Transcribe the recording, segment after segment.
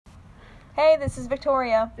Hey, this is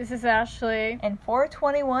Victoria. This is Ashley. And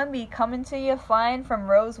 421 be coming to you fine from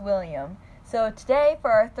Rose William. So today, for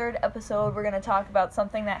our third episode, we're going to talk about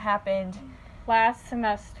something that happened Last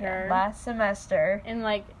semester. In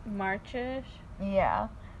March-ish. Yeah.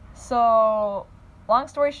 So, long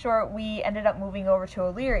story short, we ended up moving over to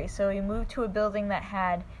O'Leary. So we moved to a building that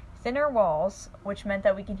had thinner walls, which meant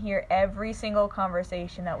that we could hear every single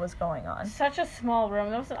conversation that was going on. Such a small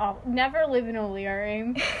room. That was awful. Never live in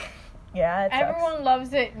O'Leary. Yeah, it sucks. Everyone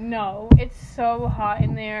loves it. No, it's so hot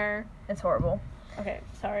in there. It's horrible. Okay,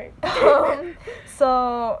 sorry.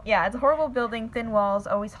 So, yeah, it's a horrible building, thin walls,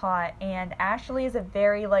 always hot, and Ashley is a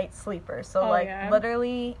very light sleeper, so,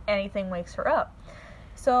 literally anything wakes her up.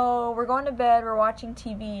 So, we're going to bed, we're watching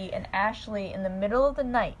TV, and Ashley, in the middle of the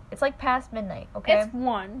night, it's past midnight, okay? It's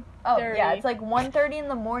 1:30. Oh, yeah, it's 1:30 in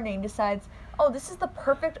the morning, decides, this is the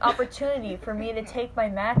perfect opportunity for me to take my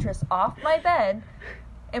mattress off my bed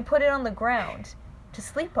and put it on the ground to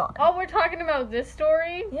sleep on. Oh, we're talking about this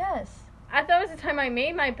story? Yes. I thought it was the time I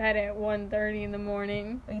made my bed at 1:30 in the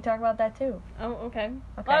morning. We can talk about that too. Oh, okay.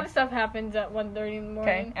 A lot of stuff happens at 1:30 in the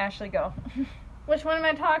morning. Okay, Ashley, go. Which one am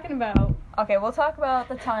I talking about? Okay, we'll talk about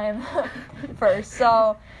the time first.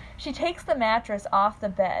 So, she takes the mattress off the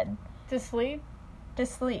bed. To sleep? To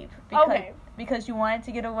sleep. Because you wanted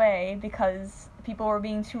to get away because people were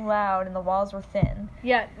being too loud and the walls were thin.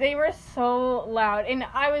 Yeah, they were so loud. And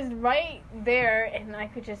I was right there and I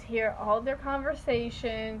could just hear all their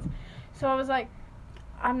conversations. So I was like,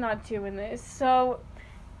 I'm not doing this. So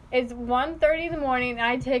it's 1:30 in the morning. And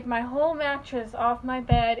I take my whole mattress off my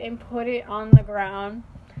bed and put it on the ground.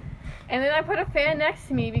 And then I put a fan next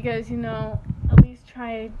to me because, at least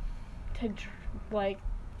try to,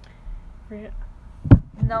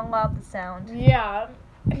 null out the sound. Yeah.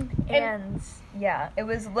 And yeah, it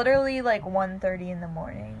was literally 1:30 in the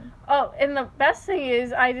morning. Oh, and the best thing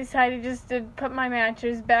is I decided just to put my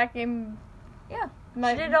mattress back in. Yeah. She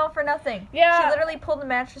did it all for nothing. Yeah. She literally pulled the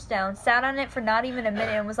mattress down, sat on it for not even a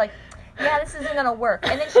minute, and was like, yeah, this isn't going to work.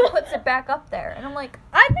 And then she puts it back up there. And I'm like,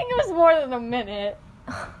 I think it was more than a minute.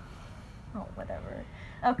 Oh, whatever.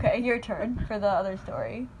 Okay, your turn for the other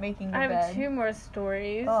story, making your bed. I have 2 more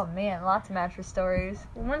stories. Oh, man, lots of mattress stories.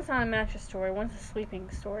 One's not a mattress story, one's a sleeping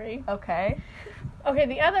story. Okay. Okay,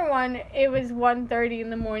 the other one, it was 1:30 in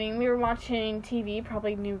the morning. We were watching TV,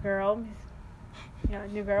 probably New Girl. Yeah,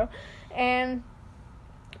 New Girl. And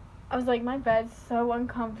I was like, my bed's so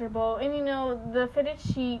uncomfortable. And, the fitted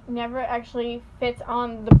sheet never actually fits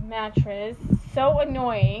on the mattress. So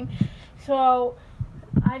annoying. So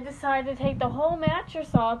I decided to take the whole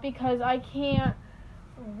mattress off because I can't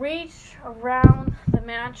reach around the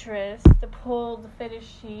mattress to pull the fitted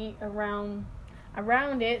sheet around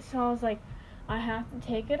it. So I was like, I have to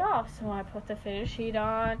take it off. So I put the fitted sheet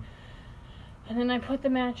on. And then I put the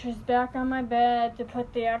mattress back on my bed to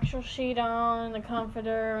put the actual sheet on, the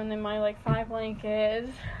comforter, and then my 5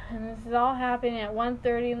 blankets. And this is all happening at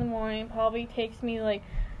 1:30 in the morning. Probably takes me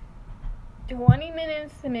 20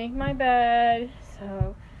 minutes to make my bed.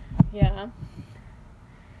 So, yeah.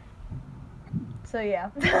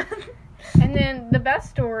 And then the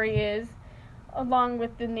best story is, along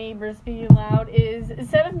with the neighbors being loud, is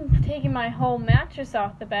instead of taking my whole mattress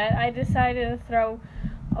off the bed, I decided to throw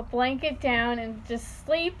a blanket down and just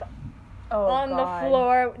sleep on the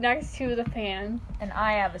floor next to the fan. And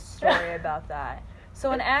I have a story about that. So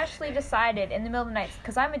when Ashley decided in the middle of the night,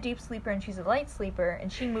 because I'm a deep sleeper and she's a light sleeper, and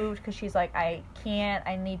she moved because she's like, I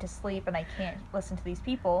need to sleep and I can't listen to these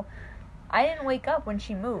people. I didn't wake up when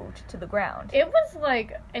she moved to the ground. It was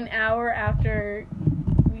an hour after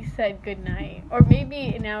we said goodnight, or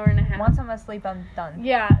maybe an hour and a half. Once I'm asleep, I'm done.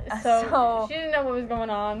 Yeah, so she didn't know what was going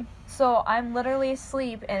on. So I'm literally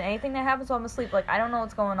asleep, and anything that happens while I'm asleep, I don't know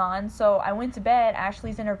what's going on. So I went to bed,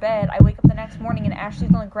 Ashley's in her bed, I wake up the next morning, and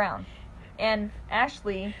Ashley's on the ground. And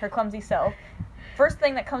Ashley, her clumsy self, first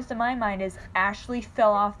thing that comes to my mind is Ashley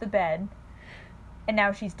fell off the bed, and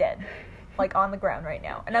now she's dead. On the ground right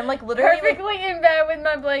now. And I'm literally perfectly in bed with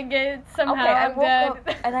my blanket. Somehow I I'm woke dead.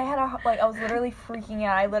 up and I had I was literally freaking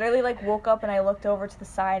out. I literally woke up and I looked over to the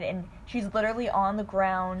side and she's literally on the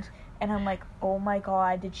ground and I'm like, oh my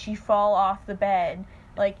god, did she fall off the bed?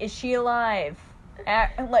 Is she alive? And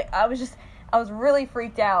I was really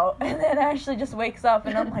freaked out. And then Ashley just wakes up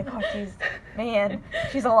and I'm like, oh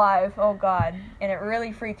she's alive. Oh god. And it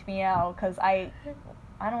really freaked me out because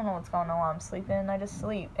I don't know what's going on while I'm sleeping. I just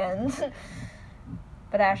sleep.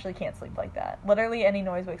 But Ashley can't sleep like that. Literally any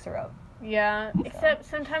noise wakes her up. Yeah, except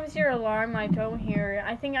sometimes your alarm, I don't hear it.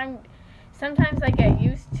 I think sometimes I get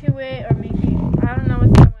used to it, or maybe, I don't know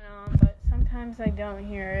what's going on, but sometimes I don't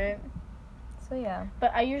hear it. So yeah.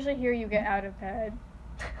 But I usually hear you get out of bed.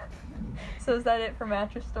 So is that it for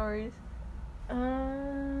mattress stories?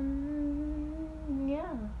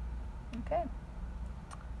 Yeah. Okay.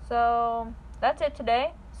 So that's it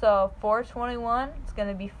today. So 421 is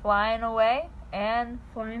gonna be flying away and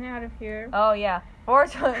Flying out of here. oh yeah,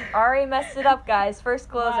 420 already messed it up, guys. First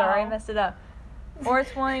close, Wow. already messed it up.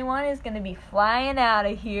 421 is gonna be flying out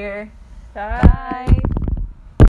of here. Bye. Bye.